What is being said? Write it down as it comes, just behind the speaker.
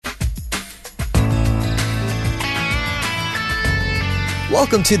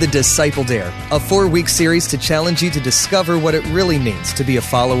Welcome to the Disciple Dare, a 4-week series to challenge you to discover what it really means to be a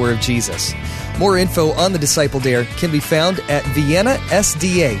follower of Jesus. More info on the Disciple Dare can be found at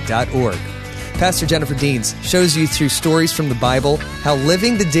viennasda.org. Pastor Jennifer Deans shows you through stories from the Bible how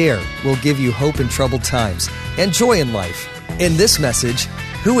living the dare will give you hope in troubled times and joy in life. In this message,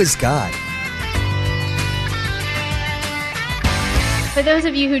 who is God? For those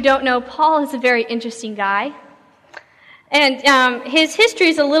of you who don't know, Paul is a very interesting guy. And his history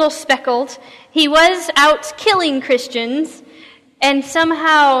is a little speckled. He was out killing Christians, and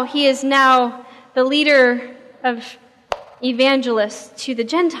somehow he is now the leader of evangelists to the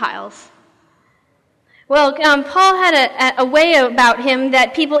Gentiles. Well, Paul had a way about him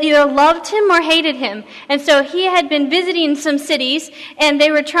that people either loved him or hated him. And so he had been visiting some cities, and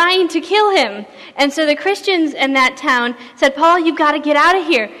they were trying to kill him. And so the Christians in that town said, Paul, you've got to get out of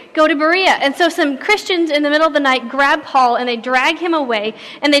here. Go to Berea. And so some Christians in the middle of the night grab Paul, and they drag him away,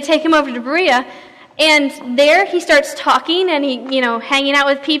 and they take him over to Berea. And there he starts talking, and he, hanging out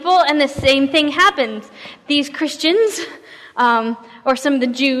with people, and the same thing happens. These Christians, or some of the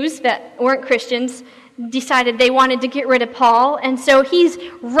Jews that weren't Christians, decided they wanted to get rid of Paul, and so he's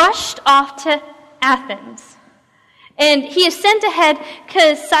rushed off to Athens. And he is sent ahead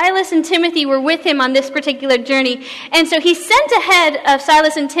because Silas and Timothy were with him on this particular journey. And so he's sent ahead of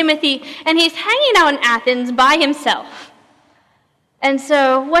Silas and Timothy, and he's hanging out in Athens by himself. And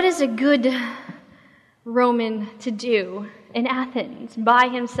so what is a good Roman to do in Athens by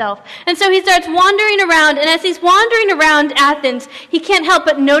himself? And so he starts wandering around, and as he's wandering around Athens, he can't help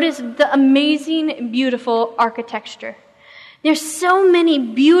but notice the amazing, beautiful architecture. There's so many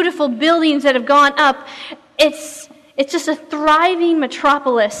beautiful buildings that have gone up. It's just a thriving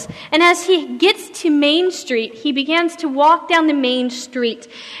metropolis. And as he gets to Main Street, he begins to walk down the main street.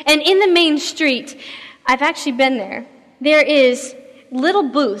 And in the main street, I've actually been there, there is little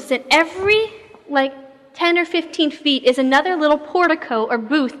booths, and every 10 or 15 feet is another little portico or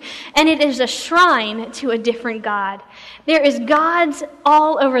booth, and it is a shrine to a different god. There is gods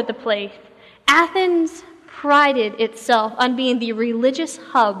all over the place. Athens prided itself on being the religious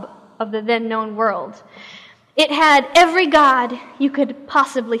hub of the then-known world. It had every god you could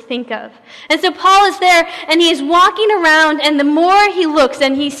possibly think of. And so Paul is there, and he is walking around, and the more he looks,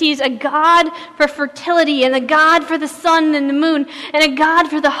 and he sees a god for fertility, and a god for the sun and the moon, and a god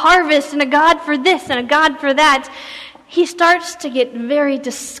for the harvest, and a god for this, and a god for that, he starts to get very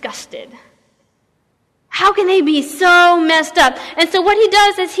disgusted. How can they be so messed up? And so what he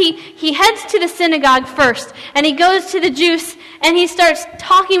does is he heads to the synagogue first, and he goes to the Jews, and he starts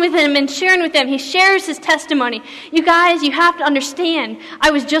talking with them and sharing with them. He shares his testimony. You guys, you have to understand,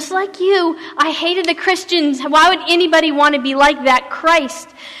 I was just like you. I hated the Christians. Why would anybody want to be like that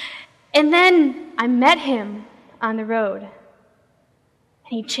Christ? And then I met him on the road.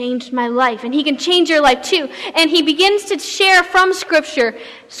 He changed my life, and he can change your life too. And he begins to share from Scripture,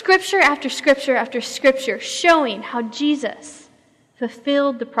 Scripture after Scripture after Scripture, showing how Jesus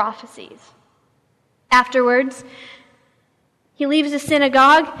fulfilled the prophecies. Afterwards, he leaves the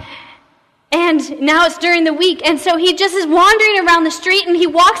synagogue, and now it's during the week, and so he just is wandering around the street, and he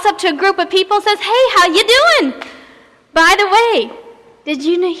walks up to a group of people and says, "Hey, how you doing? By the way, did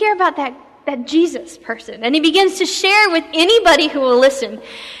you hear about that Jesus person?" And he begins to share with anybody who will listen.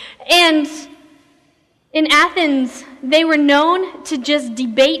 And in Athens, they were known to just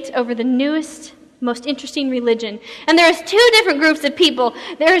debate over the newest, most interesting religion. And there's 2 different groups of people.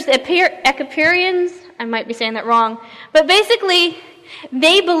 There's the Epicureans, I might be saying that wrong, but basically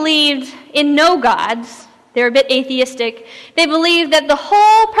they believed in no gods. They're a bit atheistic. They believe that the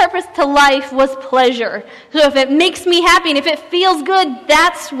whole purpose to life was pleasure. So if it makes me happy and if it feels good,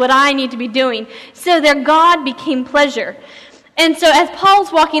 that's what I need to be doing. So their God became pleasure. And so as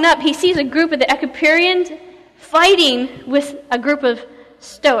Paul's walking up, he sees a group of the Epicureans fighting with a group of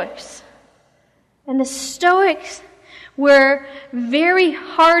Stoics. And the Stoics were very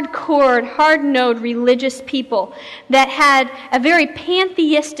hardcore, hard-nosed religious people that had a very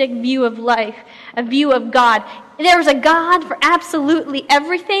pantheistic view of life, a view of God. There was a God for absolutely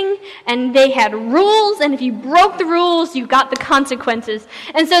everything, and they had rules, and if you broke the rules, you got the consequences.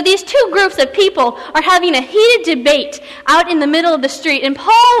 And so these 2 groups of people are having a heated debate out in the middle of the street, and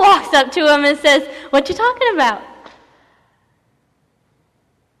Paul walks up to them and says, "What you talking about?"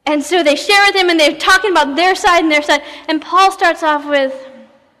 And so they share with him, and they're talking about their side and their side. And Paul starts off with,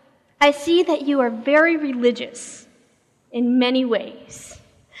 "I see that you are very religious in many ways.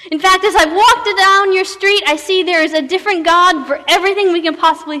 In fact, as I walked down your street, I see there is a different God for everything we can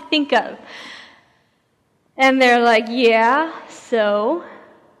possibly think of." And they're like, "Yeah, so?"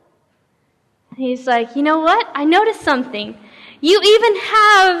 And he's like, "You know what? I noticed something. You even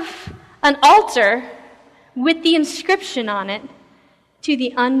have an altar with the inscription on it, to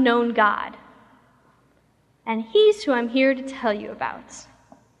the unknown God. And he's who I'm here to tell you about.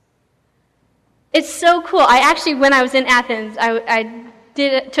 It's so cool. When I was in Athens, I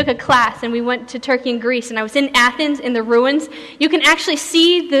took a class, and we went to Turkey and Greece, and I was in Athens in the ruins. You can actually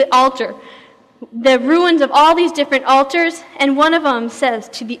see the altar, the ruins of all these different altars, and one of them says,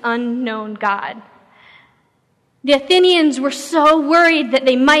 to the unknown God. The Athenians were so worried that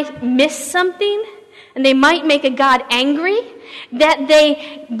they might miss something, and they might make a god angry, that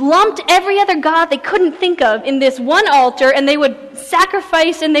they lumped every other god they couldn't think of in this one altar, and they would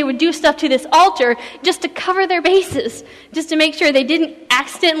sacrifice and they would do stuff to this altar just to cover their bases, just to make sure they didn't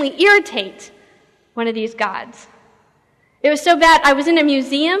accidentally irritate one of these gods. It was so bad. I was in a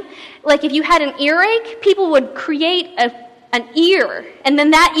museum. Like, if you had an earache, people would create an ear, and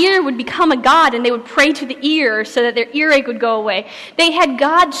then that ear would become a god, and they would pray to the ear so that their earache would go away. They had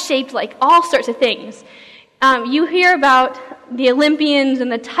gods shaped like all sorts of things. You hear about the Olympians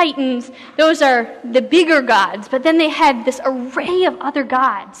and the Titans. Those are the bigger gods, but then they had this array of other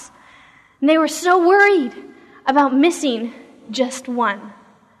gods, and they were so worried about missing just one.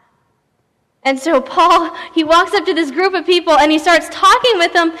 And so Paul, he walks up to this group of people, and he starts talking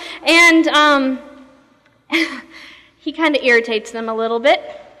with them, and he kind of irritates them a little bit.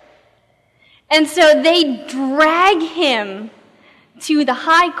 And so they drag him to the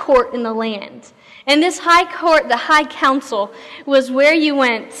high court in the land. And this high court, the high council, was where you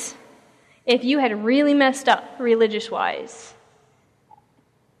went if you had really messed up religious-wise.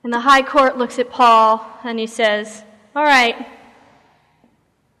 And the high court looks at Paul, and he says, all right,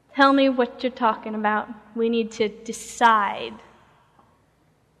 tell me what you're talking about. We need to decide.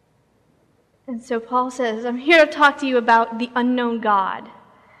 And so Paul says, I'm here to talk to you about the unknown God,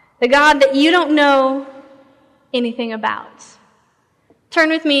 the God that you don't know anything about. Turn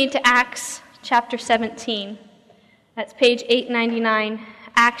with me to Acts chapter 17. That's page 899,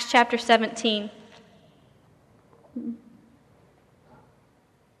 Acts chapter 17.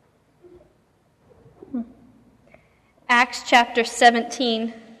 Acts chapter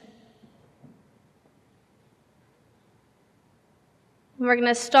 17. We're going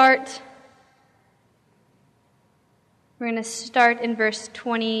to start in verse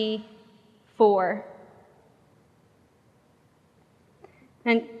 24.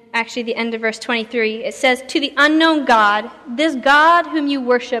 And actually the end of verse 23. It says, to the unknown God, this God whom you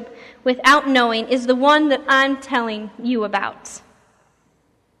worship without knowing is the one that I'm telling you about.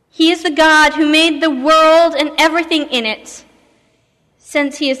 He is the God who made the world and everything in it,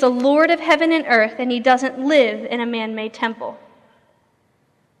 since he is the Lord of heaven and earth, and he doesn't live in a man-made temple.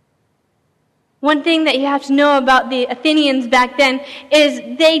 One thing that you have to know about the Athenians back then is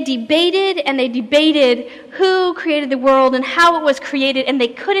they debated who created the world and how it was created, and they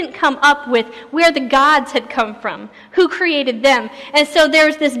couldn't come up with where the gods had come from, who created them. And so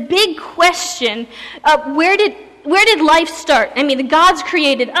there's this big question of where did life start? I mean, the gods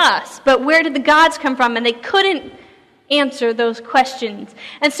created us, but where did the gods come from? And they couldn't answer those questions.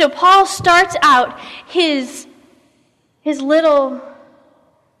 And so Paul starts out his little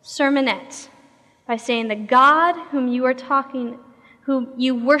sermonette by saying the God whom you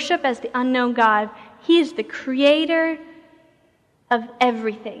worship as the unknown God, he is the creator of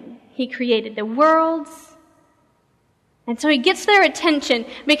everything. He created the worlds. And so he gets their attention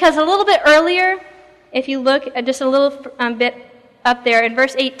because a little bit earlier, if you look at just a little bit up there in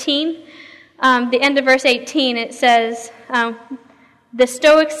verse 18, the end of verse 18, it says, the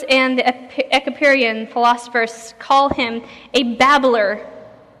Stoics and the Epicurean philosophers call him a babbler,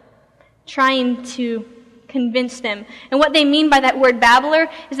 trying to convince them. And what they mean by that word babbler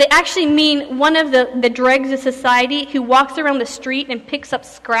is they actually mean one of the dregs of society who walks around the street and picks up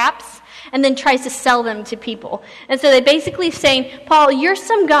scraps and then tries to sell them to people. And so they're basically saying, Paul, you're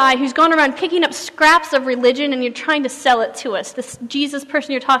some guy who's gone around picking up scraps of religion and you're trying to sell it to us. This Jesus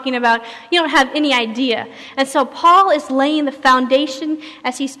person you're talking about, you don't have any idea. And so Paul is laying the foundation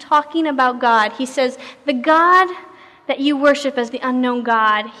as he's talking about God. He says, the God that you worship as the unknown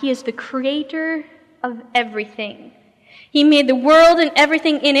God, he is the creator of everything. He made the world and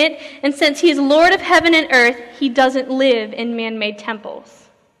everything in it, and since he is Lord of heaven and earth, he doesn't live in man-made temples.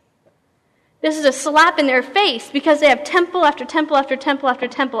 This is a slap in their face because they have temple after temple after temple after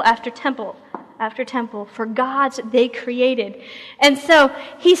temple after temple after temple for gods that they created. And so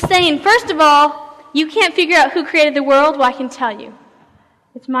he's saying, first of all, you can't figure out who created the world. Well, I can tell you.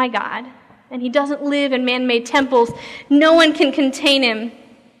 It's my God. And he doesn't live in man-made temples. No one can contain him.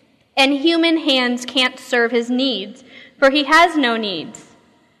 And human hands can't serve his needs, for he has no needs.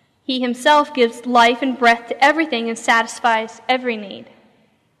 He himself gives life and breath to everything and satisfies every need.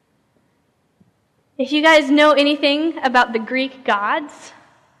 If you guys know anything about the Greek gods,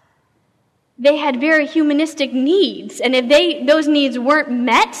 they had very humanistic needs, and if those needs weren't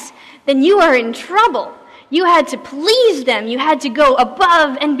met, then you are in trouble. You had to please them. You had to go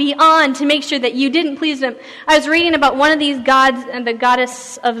above and beyond to make sure that you didn't please them. I was reading about one of these gods, the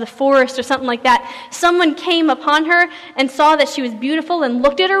goddess of the forest or something like that. Someone came upon her and saw that she was beautiful and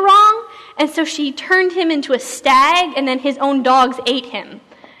looked at her wrong, and so she turned him into a stag, and then his own dogs ate him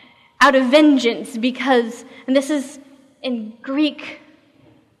out of vengeance because, and this is in Greek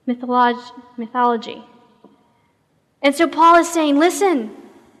mythology. And so Paul is saying, listen,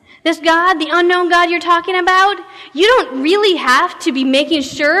 this God, the unknown God you're talking about, you don't really have to be making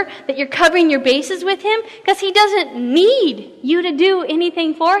sure that you're covering your bases with him because he doesn't need you to do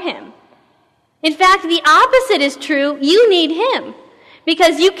anything for him. In fact, the opposite is true. You need him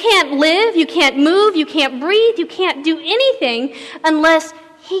because you can't live, you can't move, you can't breathe, you can't do anything unless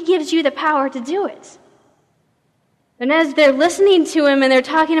he gives you the power to do it. And as they're listening to him and they're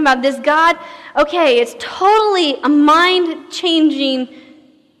talking about this God, okay, it's totally a mind-changing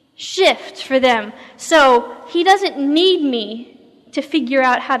shift for them. So he doesn't need me to figure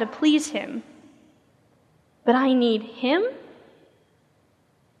out how to please him, but I need him.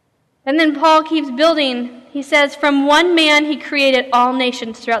 And then Paul keeps building. He says, from one man he created all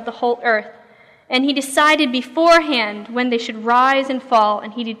nations throughout the whole earth, and he decided beforehand when they should rise and fall,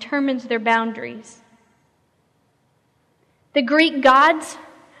 and he determines their boundaries. The Greek gods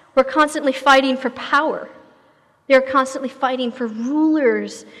were constantly fighting for power. They were constantly fighting for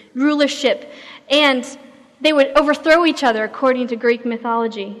rulership, and they would overthrow each other according to Greek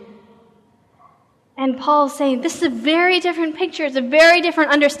mythology. And Paul's saying, this is a very different picture. It's a very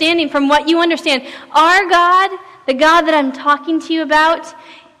different understanding from what you understand. Our God, the God that I'm talking to you about,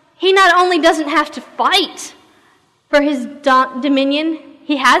 he not only doesn't have to fight for his dominion,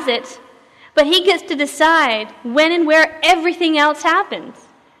 he has it, but he gets to decide when and where everything else happens.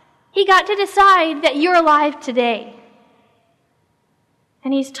 He got to decide that you're alive today.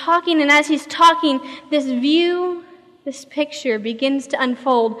 And he's talking, and as he's talking, this view, this picture begins to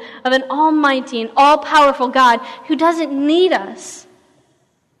unfold of an almighty and all-powerful God who doesn't need us,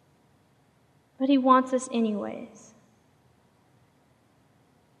 but he wants us anyways.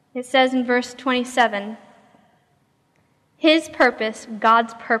 It says in verse 27, his purpose,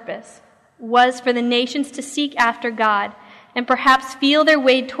 God's purpose, was for the nations to seek after God and perhaps feel their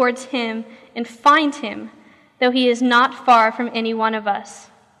way towards him and find him, though he is not far from any one of us.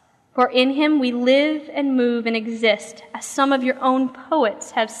 For in him we live and move and exist, as some of your own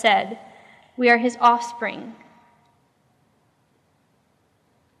poets have said, we are his offspring.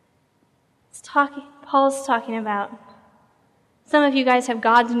 Paul's talking about, some of you guys have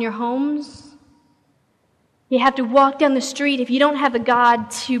gods in your homes. You have to walk down the street if you don't have a God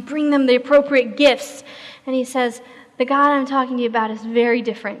to bring them the appropriate gifts. And he says, the God I'm talking to you about is very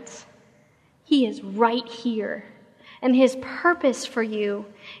different. He is right here. And his purpose for you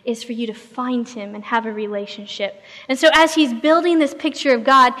is for you to find him and have a relationship. And so as he's building this picture of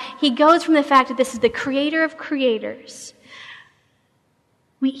God, he goes from the fact that this is the creator of creators.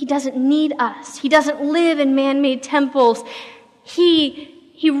 He doesn't need us. He doesn't live in man-made temples. He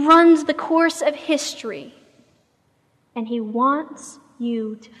runs the course of history. And he wants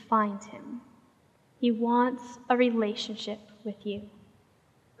you to find him. He wants a relationship with you.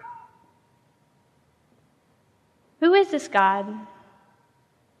 Who is this God?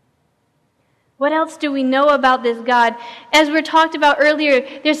 What else do we know about this God? As we talked about earlier,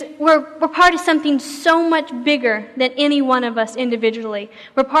 we're part of something so much bigger than any one of us individually.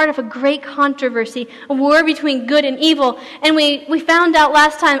 We're part of a great controversy, a war between good and evil. And we found out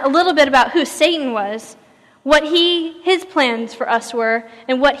last time a little bit about who Satan was, what his plans for us were,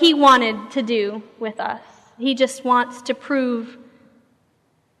 and what he wanted to do with us. He just wants to prove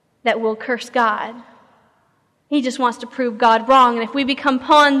that we'll curse God. He just wants to prove God wrong, and if we become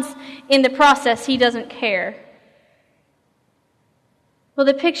pawns in the process, he doesn't care. Well,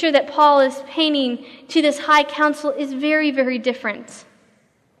 the picture that Paul is painting to this high council is very, very different.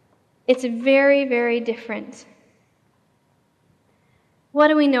 It's very, very different. What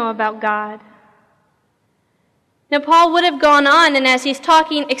do we know about God? Now, Paul would have gone on, and as he's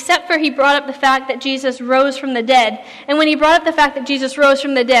talking, except for he brought up the fact that Jesus rose from the dead. And when he brought up the fact that Jesus rose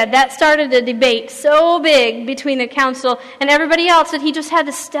from the dead, that started a debate so big between the council and everybody else that he just had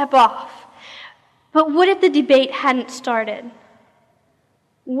to step off. But what if the debate hadn't started?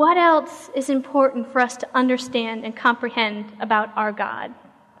 What else is important for us to understand and comprehend about our God?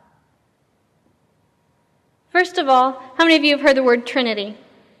 First of all, how many of you have heard the word Trinity?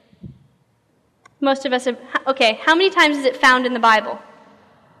 Most of us have... Okay, how many times is it found in the Bible?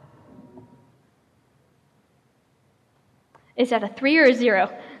 Is that a 3 or a 0?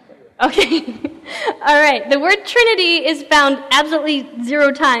 Okay. All right. The word Trinity is found absolutely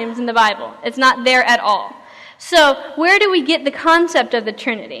 0 times in the Bible. It's not there at all. So where do we get the concept of the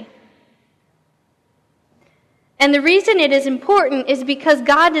Trinity? And the reason it is important is because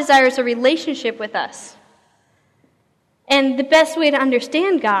God desires a relationship with us. And the best way to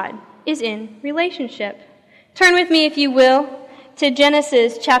understand God is in relationship. Turn with me, if you will, to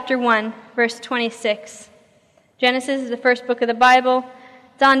Genesis chapter 1, verse 26. Genesis is the first book of the Bible.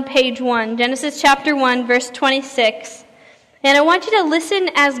 It's on page 1. Genesis chapter 1, verse 26. And I want you to listen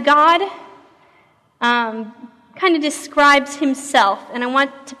as God kind of describes himself. And I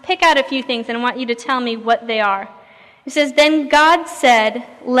want to pick out a few things, and I want you to tell me what they are. It says, "Then God said,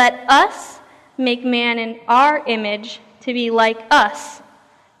 'Let us make man in our image to be like us.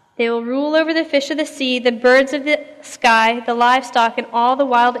 They will rule over the fish of the sea, the birds of the sky, the livestock, and all the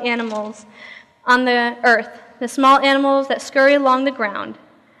wild animals on the earth, the small animals that scurry along the ground.'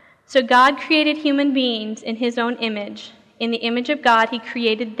 So God created human beings in his own image. In the image of God he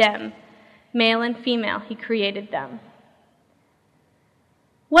created them. Male and female he created them."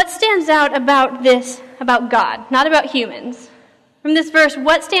 What stands out about this, about God, not about humans? From this verse,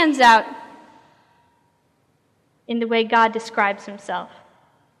 what stands out in the way God describes himself?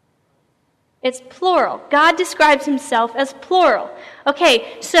 It's plural. God describes himself as plural.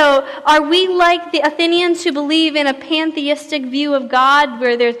 Okay, so are we like the Athenians who believe in a pantheistic view of God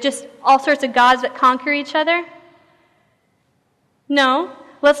where there's just all sorts of gods that conquer each other? No.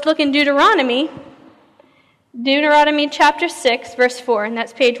 Let's look in Deuteronomy. Deuteronomy chapter 6, verse 4, and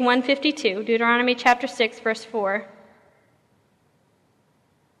that's page 152. Deuteronomy chapter 6, verse 4.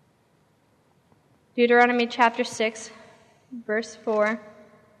 Deuteronomy chapter 6, verse 4.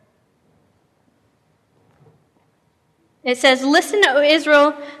 It says, "Listen, O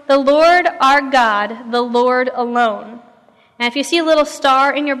Israel, the Lord our God, the Lord alone." And if you see a little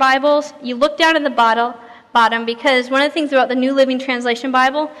star in your Bibles, you look down at the bottom, because one of the things about the New Living Translation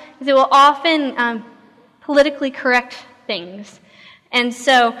Bible is it will often politically correct things. And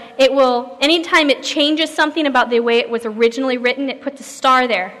so it will, anytime it changes something about the way it was originally written, it puts a star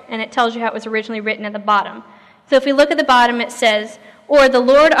there, and it tells you how it was originally written at the bottom. So if we look at the bottom, it says, "Or the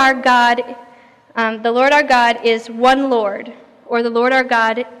Lord our God is one Lord," or "the Lord our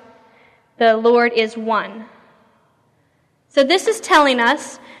God, the Lord is one." So this is telling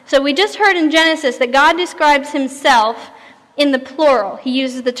us, so we just heard in Genesis that God describes himself in the plural. He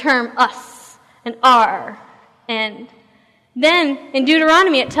uses the term us and our. And then in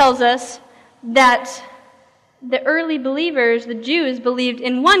Deuteronomy it tells us that the early believers, the Jews, believed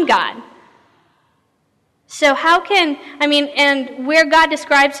in one God. So and where God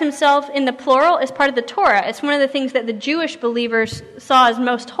describes himself in the plural is part of the Torah. It's one of the things that the Jewish believers saw as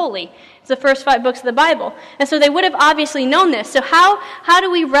most holy. It's the first 5 books of the Bible. And so they would have obviously known this. So how do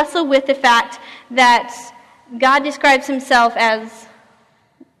we wrestle with the fact that God describes himself as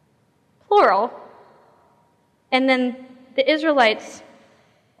plural, and then the Israelites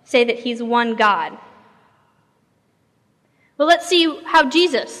say that he's one God? Well, let's see how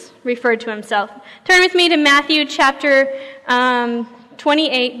Jesus referred to himself. Turn with me to Matthew chapter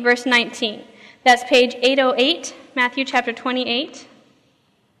 28, verse 19. That's page 808, Matthew chapter 28.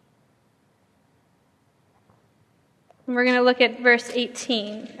 And we're going to look at verse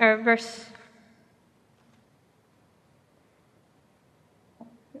 18, or verse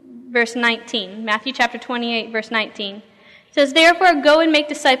 19. Matthew chapter 28, verse 19. It says, "Therefore go and make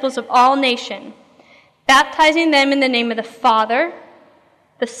disciples of all nations, baptizing them in the name of the Father,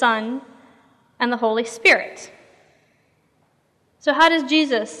 the Son, and the Holy Spirit." So how does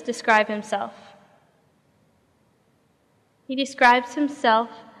Jesus describe himself? He describes himself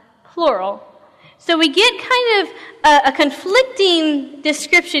plural. So we get kind of a conflicting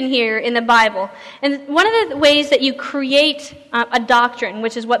description here in the Bible. And one of the ways that you create a doctrine,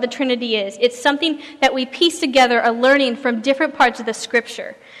 which is what the Trinity is, it's something that we piece together, a learning from different parts of the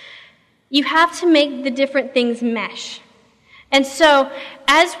Scripture. You have to make the different things mesh. And so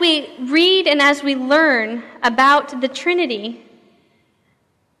as we read and as we learn about the Trinity,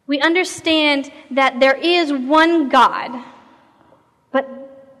 we understand that there is one God, but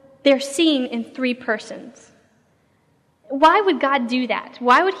they're seen in 3 persons. Why would God do that?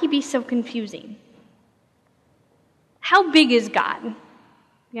 Why would he be so confusing? How big is God?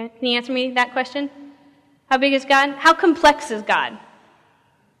 Can you answer me that question? How big is God? How complex is God?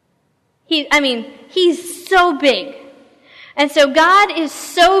 He's so big. And so God is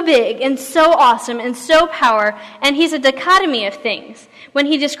so big and so awesome and so powerful, and he's a dichotomy of things. When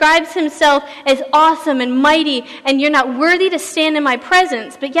he describes himself as awesome and mighty, and you're not worthy to stand in my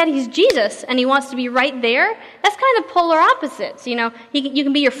presence, but yet he's Jesus, and he wants to be right there, that's kind of polar opposites. You know, you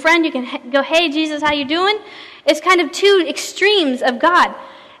can be your friend, you can go, hey, Jesus, how you doing? It's kind of two extremes of God.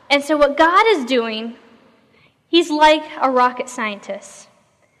 And so what God is doing, he's like a rocket scientist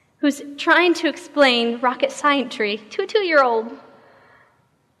who's trying to explain rocket scientry to a 2-year-old,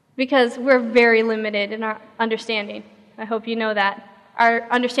 because we're very limited in our understanding. I hope you know that. Our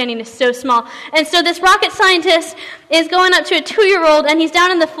understanding is so small. And so this rocket scientist is going up to a 2-year-old, and he's down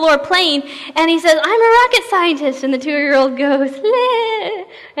on the floor playing, and he says, I'm a rocket scientist. And the 2-year-old goes, Leh,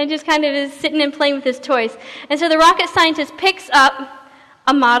 and just kind of is sitting and playing with his toys. And so the rocket scientist picks up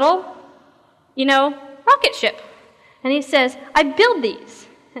a model, rocket ship. And he says, I build these.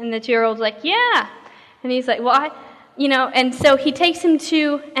 And the 2-year-old's like, yeah. And he's like, well, and so he takes him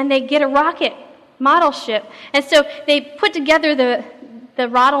to, and they get a rocket model ship. And so they put together the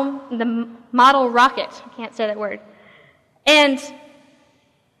model rocket. I can't say that word. And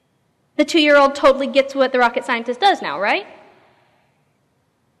the 2-year-old totally gets what the rocket scientist does now, right?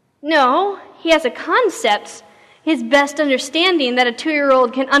 No, he has a concept, his best understanding that a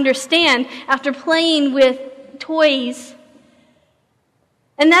 2-year-old can understand after playing with toys.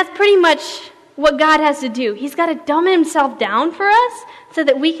 And that's pretty much what God has to do. He's got to dumb himself down for us so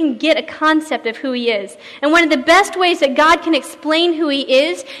that we can get a concept of who he is. And one of the best ways that God can explain who he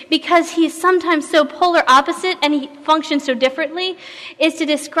is, because he is sometimes so polar opposite and he functions so differently, is to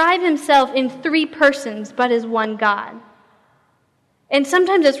describe himself in 3 persons but as one God. And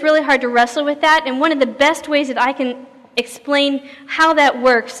sometimes it's really hard to wrestle with that, and one of the best ways that I can explain how that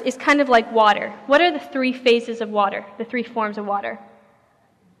works is kind of like water. What are the 3 phases of water, the 3 forms of water?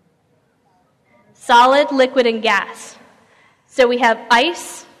 Solid, liquid, and gas. So we have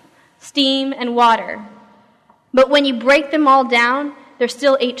ice, steam, and water. But when you break them all down, they're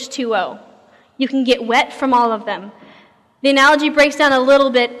still H2O. You can get wet from all of them. The analogy breaks down a little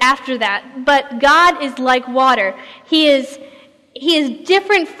bit after that, but God is like water. He is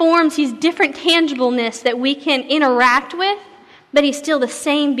different forms, he's different tangibleness that we can interact with, but he's still the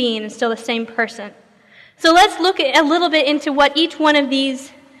same being and still the same person. So let's look a little bit into what each one of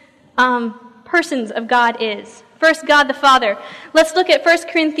these persons of God is. First, God the Father. Let's look at 1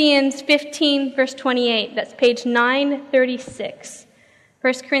 Corinthians 15, verse 28. That's page 936.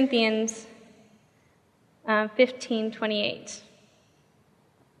 1 Corinthians 15, 28.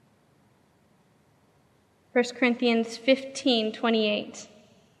 1 Corinthians 15, 28.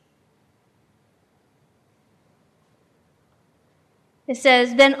 It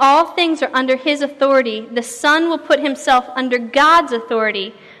says, then all things are under his authority. The Son will put himself under God's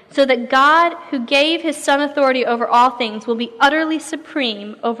authority, so that God, who gave his Son authority over all things, will be utterly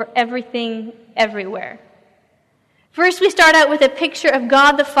supreme over everything, everywhere. First, we start out with a picture of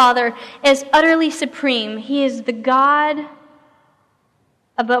God the Father as utterly supreme. He is the God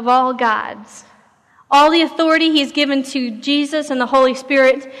above all gods. All the authority he has given to Jesus and the Holy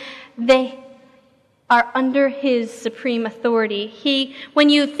Spirit, they are under his supreme authority. When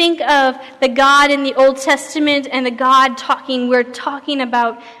you think of the God in the Old Testament and the God talking, we're talking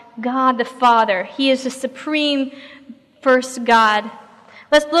about God the Father. He is the supreme first God.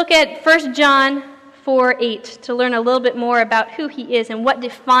 Let's look at 1 John 4:8 to learn a little bit more about who he is and what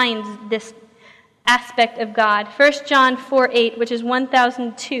defines this aspect of God. 1 John 4:8, which is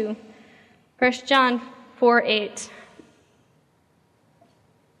 1002. 1 John 4:8.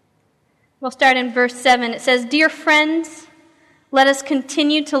 We'll start in verse 7. It says, dear friends, let us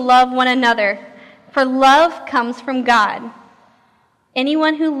continue to love one another, for love comes from God.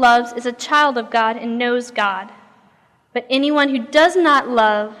 Anyone who loves is a child of God and knows God. But anyone who does not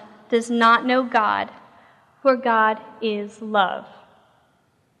love does not know God, for God is love.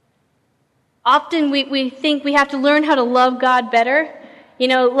 Often we think we have to learn how to love God better.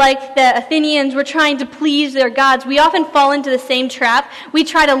 Like the Athenians were trying to please their gods. We often fall into the same trap. We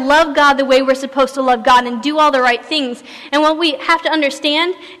try to love God the way we're supposed to love God and do all the right things. And what we have to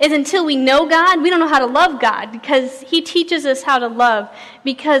understand is until we know God, we don't know how to love God, because he teaches us how to love,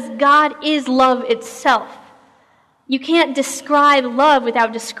 because God is love itself. You can't describe love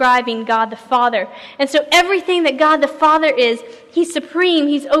without describing God the Father. And so everything that God the Father is, he's supreme,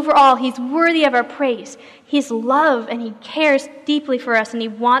 he's over all, he's worthy of our praise. He's love, and he cares deeply for us, and he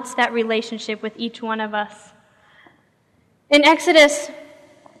wants that relationship with each one of us. In Exodus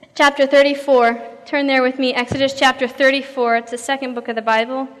chapter 34, turn there with me, Exodus chapter 34, it's the second book of the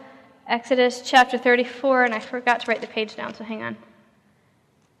Bible. Exodus chapter 34, and I forgot to write the page down, so hang on.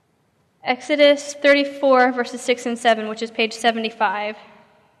 Exodus 34, verses 6 and 7, which is page 75.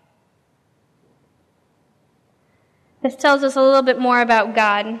 This tells us a little bit more about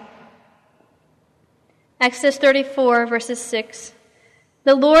God. Exodus 34, verses 6.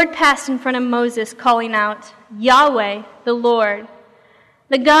 The Lord passed in front of Moses, calling out, Yahweh, the Lord,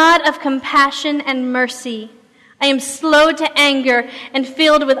 the God of compassion and mercy. I am slow to anger and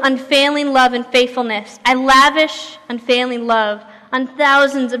filled with unfailing love and faithfulness. I lavish unfailing love on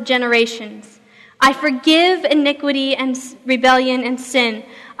thousands of generations. I forgive iniquity and rebellion and sin.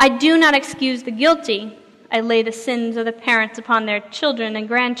 I do not excuse the guilty. I lay the sins of the parents upon their children and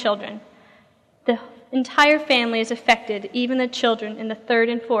grandchildren. The entire family is affected, even the children in the third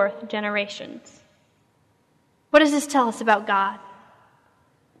and fourth generations. What does this tell us about God?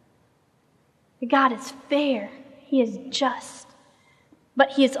 God is fair. He is just.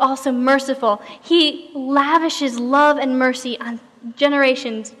 But he is also merciful. He lavishes love and mercy on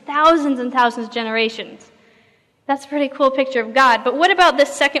generations, thousands and thousands of generations. That's a pretty cool picture of God. But what about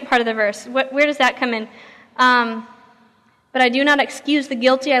this second part of the verse? Where does that come in? But I do not excuse the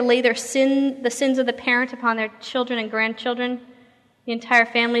guilty. I lay the sins of the parent upon their children and grandchildren. The entire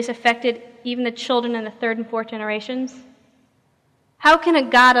family is affected, even the children in the third and fourth generations. How can a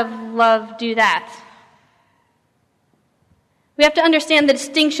God of love do that? We have to understand the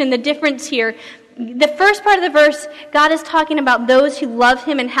distinction, the difference here. The first part of the verse, God is talking about those who love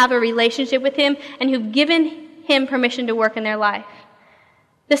him and have a relationship with him and who've given him permission to work in their life.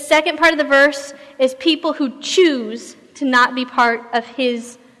 The second part of the verse is people who choose to not be part of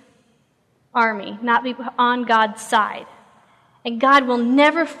his army, not be on God's side. And God will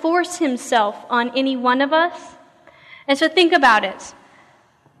never force himself on any one of us. And so think about it.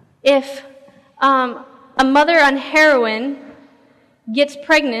 If a mother on heroin gets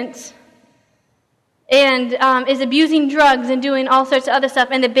pregnant and is abusing drugs and doing all sorts of other stuff,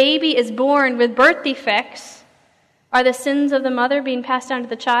 and the baby is born with birth defects, are the sins of the mother being passed down to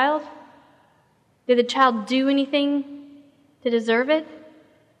the child? Did the child do anything to deserve it?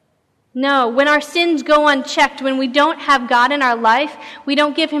 No. When our sins go unchecked, when we don't have God in our life, we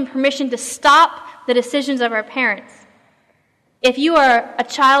don't give him permission to stop the decisions of our parents. If you are a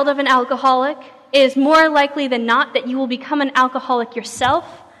child of an alcoholic, it is more likely than not that you will become an alcoholic yourself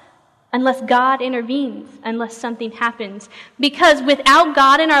unless God intervenes, unless something happens. Because without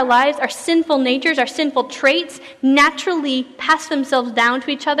God in our lives, our sinful natures, our sinful traits naturally pass themselves down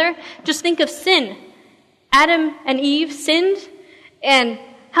to each other. Just think of sin. Adam and Eve sinned, and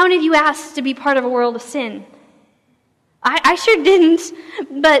how many of you asked to be part of a world of sin? I sure didn't,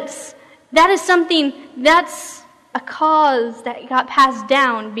 but that is something, that's a cause that got passed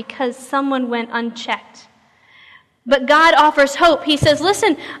down because someone went unchecked. But God offers hope. He says,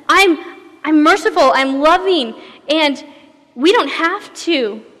 listen, I'm merciful, I'm loving, and we don't have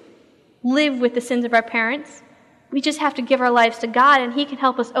to live with the sins of our parents. We just have to give our lives to God, and he can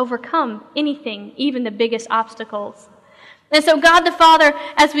help us overcome anything, even the biggest obstacles. And so God the Father,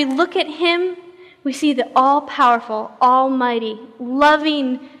 as we look at him, we see the all-powerful, almighty,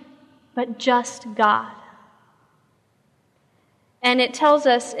 loving, but just God. And it tells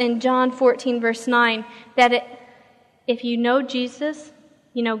us in John 14, verse 9, that if you know Jesus,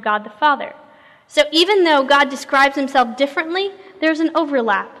 you know God the Father. So even though God describes himself differently, there's an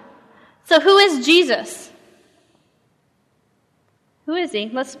overlap. So who is Jesus? Who is he?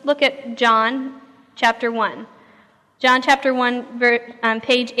 Let's look at John chapter 1. John chapter 1,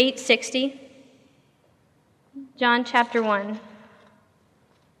 page 860. John chapter 1.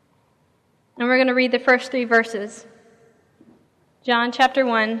 And we're going to read the first 3 verses. John chapter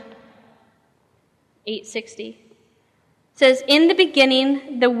 1, 860. It says, in the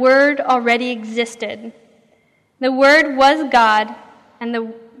beginning, the Word already existed. The Word was God, and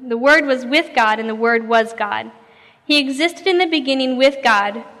the Word was with God, and the Word was God. He existed in the beginning with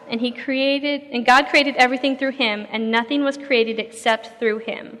God, and God created everything through him, and nothing was created except through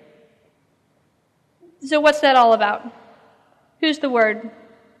him. So what's that all about? Who's the Word?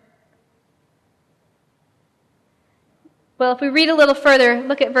 Well, if we read a little further,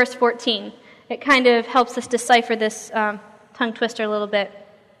 look at verse 14. It kind of helps us decipher this tongue twister a little bit.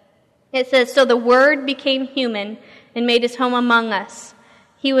 It says, so the Word became human and made his home among us.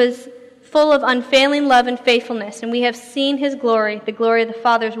 He was full of unfailing love and faithfulness, and we have seen his glory, the glory of the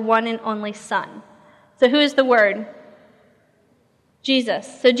Father's one and only Son. So who is the Word?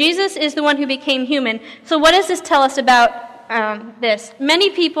 Jesus. So Jesus is the one who became human. So what does this tell us about this? Many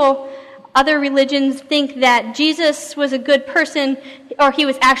people, other religions, think that Jesus was a good person, or he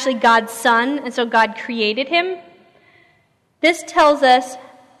was actually God's son, and so God created him. This tells us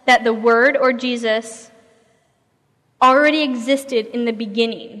that the Word, or Jesus, already existed in the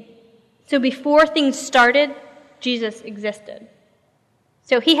beginning. So before things started, Jesus existed.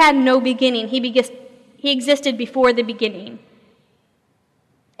 So he had no beginning. He existed before the beginning.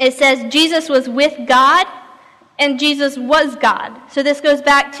 It says Jesus was with God, and Jesus was God. So this goes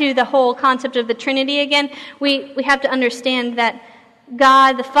back to the whole concept of the Trinity again. We have to understand that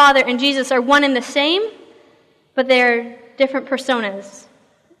God, the Father, and Jesus are one and the same, but they're different personas.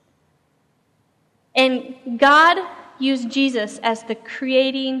 And God used Jesus as the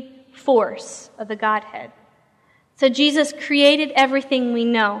creating force of the Godhead. So Jesus created everything we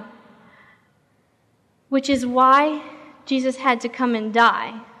know, which is why Jesus had to come and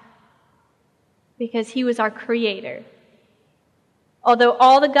die, because he was our creator. Although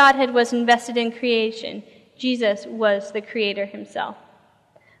all the Godhead was invested in creation, Jesus was the creator himself.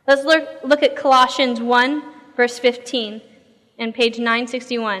 Let's look at Colossians 1, verse 15, and page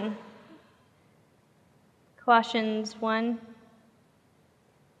 961. Colossians 1.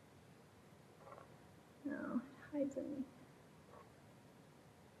 No, it hides on me.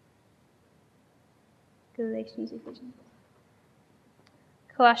 Galatians, Ephesians.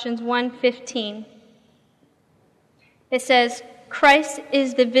 Colossians 1:15. It says, Christ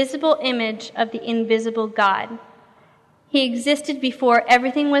is the visible image of the invisible God. He existed before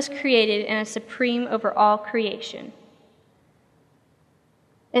everything was created and is supreme over all creation.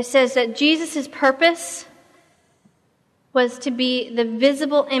 It says that Jesus' purpose was to be the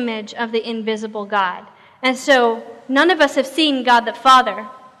visible image of the invisible God. And so none of us have seen God the Father,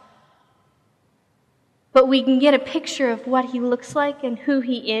 but we can get a picture of what he looks like and who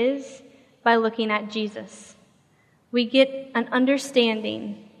he is by looking at Jesus. We get an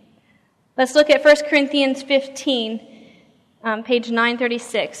understanding. Let's look at 1 Corinthians 15, page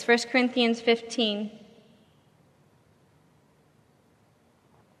 936. 1 Corinthians 15.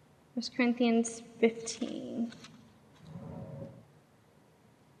 1 Corinthians 15.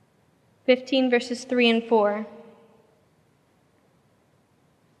 15 verses 3 and 4.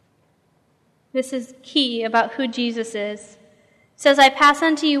 This is key about who Jesus is. It says, I pass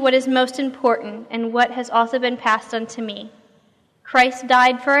unto you what is most important and what has also been passed unto me. Christ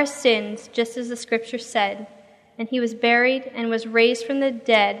died for our sins, just as the Scripture said, and he was buried and was raised from the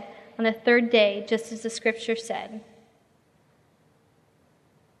dead on the third day, just as the Scripture said.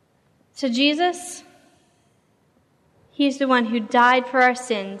 So Jesus, he's the one who died for our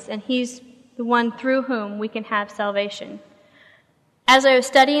sins, and he's the one through whom we can have salvation. As I was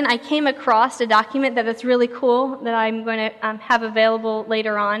studying, I came across a document that is really cool that I'm going to have available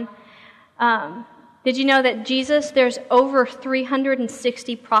later on. Did you know that Jesus, there's over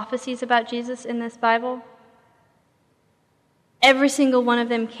 360 prophecies about Jesus in this Bible? Every single one of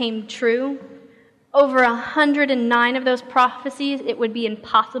them came true. Over 109 of those prophecies, it would be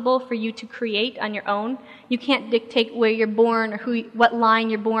impossible for you to create on your own. You can't dictate where you're born or what line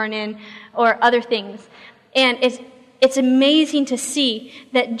you're born in or other things. And it's amazing to see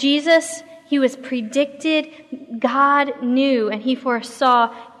that Jesus, he was predicted, God knew, and he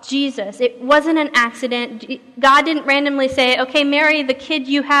foresaw Jesus. It wasn't an accident. God didn't randomly say, okay, Mary, the kid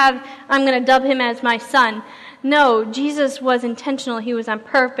you have, I'm going to dub him as my son. No, Jesus was intentional. He was on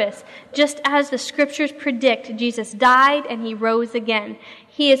purpose. Just as the Scriptures predict, Jesus died and he rose again.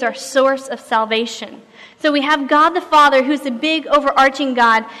 He is our source of salvation. So we have God the Father, who's the big overarching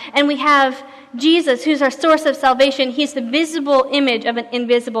God, and we have Jesus, who's our source of salvation. He's the visible image of an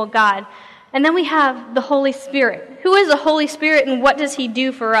invisible God. And then we have the Holy Spirit. Who is the Holy Spirit and what does he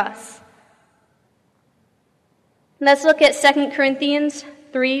do for us? Let's look at 2 Corinthians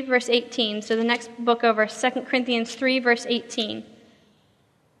 3, verse 18. So the next book over, 2 Corinthians 3, verse 18.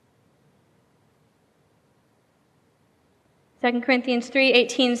 2 Corinthians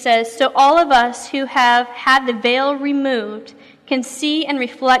 3:18 says, So all of us who have had the veil removed can see and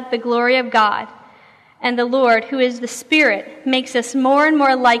reflect the glory of God, and the Lord, who is the Spirit, makes us more and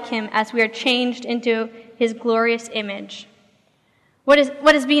more like him as we are changed into his glorious image. What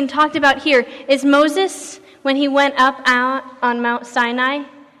is being talked about here is Moses, when he went up out on Mount Sinai,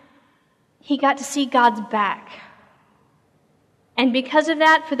 he got to see God's back. And because of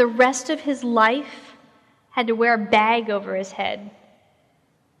that, for the rest of his life, had to wear a bag over his head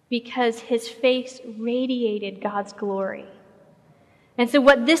because his face radiated God's glory. And so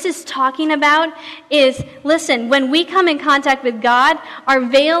what this is talking about is, listen, when we come in contact with God, our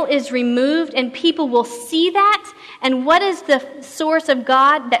veil is removed and people will see that. And what is the source of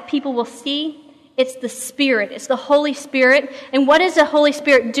God that people will see? It's the Spirit. It's the Holy Spirit. And what is the Holy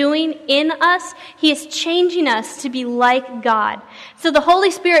Spirit doing in us? He is changing us to be like God. So the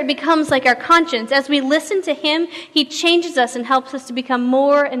Holy Spirit becomes like our conscience. As we listen to him, he changes us and helps us to become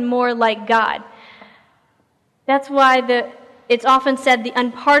more and more like God. That's why it's often said the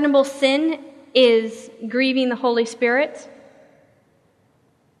unpardonable sin is grieving the Holy Spirit,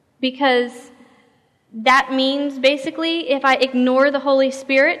 because that means basically if I ignore the Holy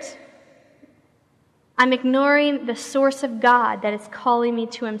Spirit, I'm ignoring the source of God that is calling me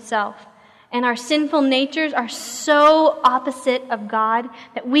to himself. And our sinful natures are so opposite of God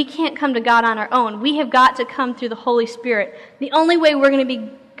that we can't come to God on our own. We have got to come through the Holy Spirit. The only way we're going to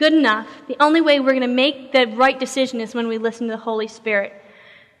be good enough, the only way we're going to make the right decision is when we listen to the Holy Spirit.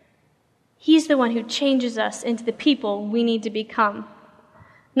 He's the one who changes us into the people we need to become.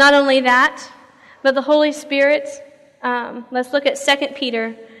 Not only that, but the Holy Spirit, let's look at 2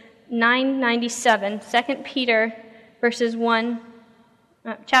 Peter 9:97. 2 Peter verses 1,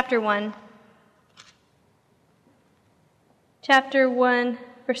 chapter 1. Chapter 1,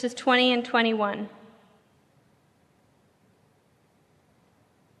 verses 20 and 21.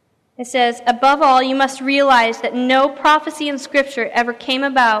 It says, "Above all, you must realize that no prophecy in Scripture ever came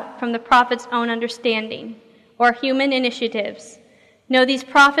about from the prophet's own understanding or human initiatives. No, these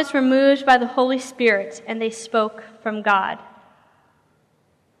prophets were moved by the Holy Spirit, and they spoke from God."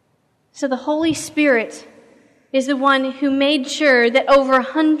 So the Holy Spirit is the one who made sure that over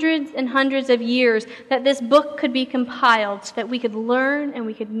hundreds and hundreds of years that this book could be compiled so that we could learn and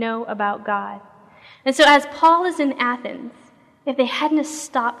we could know about God. And so as Paul is in Athens, if they hadn't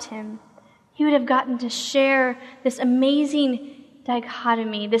stopped him, he would have gotten to share this amazing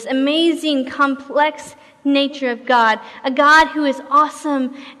dichotomy, this amazing complex nature of God, a God who is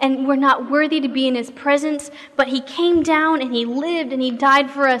awesome and we're not worthy to be in his presence, but he came down and he lived and he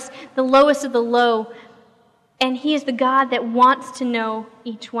died for us, the lowest of the low. And he is the God that wants to know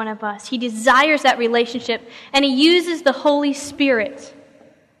each one of us. He desires that relationship, and he uses the Holy Spirit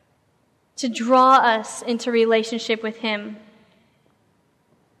to draw us into relationship with him.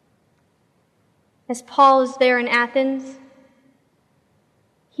 As Paul is there in Athens,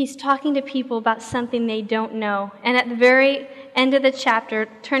 he's talking to people about something they don't know. And at the very end of the chapter,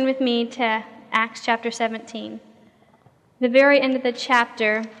 turn with me to Acts chapter 17. The very end of the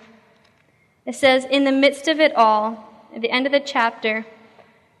chapter, it says, in the midst of it all, at the end of the chapter,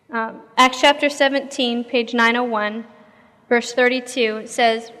 Acts chapter 17, page 901, verse 32, it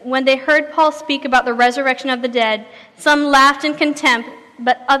says, "When they heard Paul speak about the resurrection of the dead, some laughed in contempt,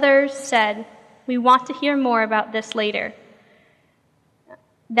 but others said, 'We want to hear more about this later.'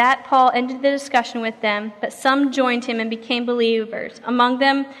 That Paul ended the discussion with them, but some joined him and became believers. Among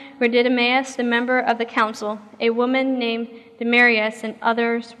them were Didymaeus, the member of the council, a woman named Damaris, and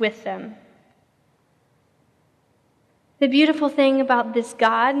others with them." The beautiful thing about this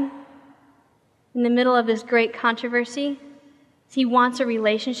God, in the middle of this great controversy, is he wants a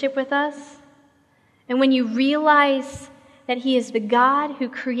relationship with us. And when you realize that he is the God who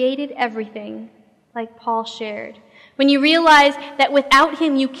created everything, like Paul shared, when you realize that without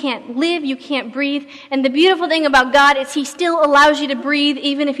him you can't live, you can't breathe, and the beautiful thing about God is he still allows you to breathe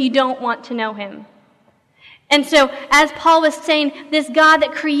even if you don't want to know him. And so, as Paul was saying, this God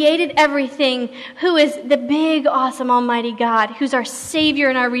that created everything, who is the big, awesome, almighty God, who's our Savior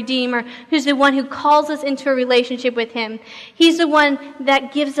and our Redeemer, who's the one who calls us into a relationship with him, he's the one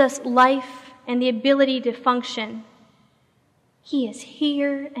that gives us life and the ability to function. He is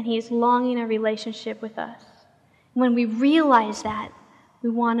here, and he is longing a relationship with us. When we realize that, we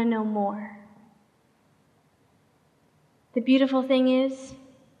want to know more. The beautiful thing is,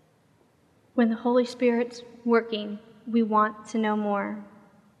 when the Holy Spirit's working, we want to know more.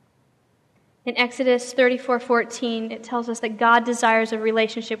 In Exodus 34:14, it tells us that God desires a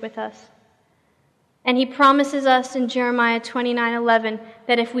relationship with us. And he promises us in Jeremiah 29:11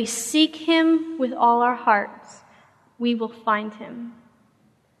 that if we seek him with all our hearts, we will find him.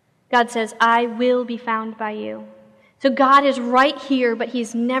 God says, "I will be found by you." So God is right here, but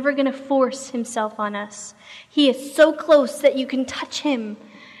he's never going to force himself on us. He is so close that you can touch him.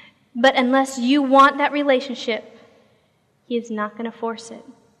 But unless you want that relationship, he is not going to force it.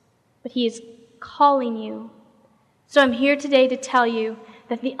 But he is calling you. So I'm here today to tell you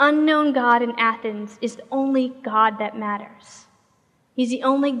that the unknown God in Athens is the only God that matters. He's the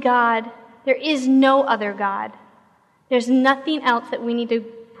only God. There is no other God. There's nothing else that we need to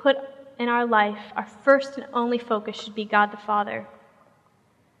put in our life. Our first and only focus should be God the Father.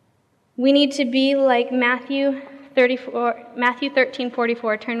 We need to be like Matthew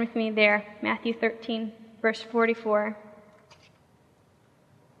 13:44. Turn with me there. Matthew 13, verse 44.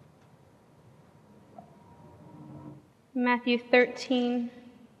 Matthew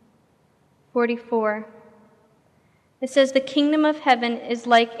 13:44. It says, "The kingdom of heaven is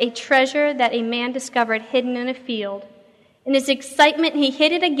like a treasure that a man discovered hidden in a field. In his excitement, he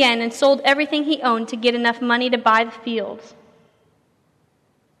hid it again and sold everything he owned to get enough money to buy the field.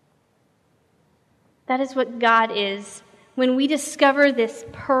 That is what God is. When we discover this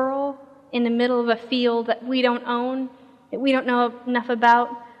pearl in the middle of a field that we don't own, that we don't know enough about,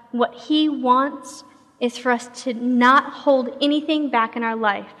 what He wants is for us to not hold anything back in our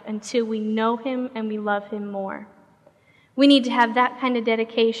life until we know Him and we love Him more. We need to have that kind of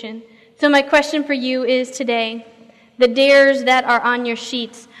dedication. So my question for you is today, the dares that are on your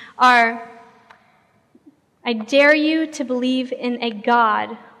sheets are, I dare you to believe in a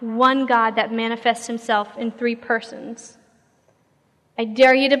God, one God that manifests Himself in 3 persons. I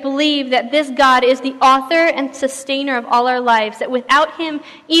dare you to believe that this God is the author and sustainer of all our lives, that without Him,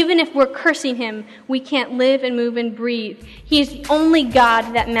 even if we're cursing Him, we can't live and move and breathe. He is the only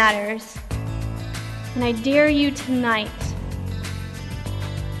God that matters. And I dare you tonight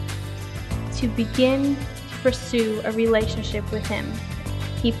to begin to pursue a relationship with Him.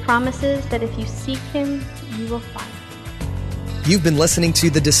 He promises that if you seek Him, you will find Him. You've been listening to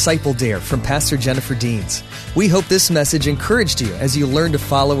The Disciple Dare from Pastor Jennifer Deans. We hope this message encouraged you as you learn to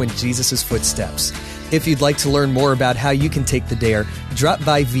follow in Jesus' footsteps. If you'd like to learn more about how you can take the dare, drop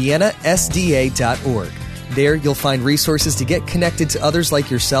by viennasda.org. There you'll find resources to get connected to others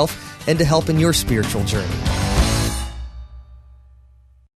like yourself and to help in your spiritual journey.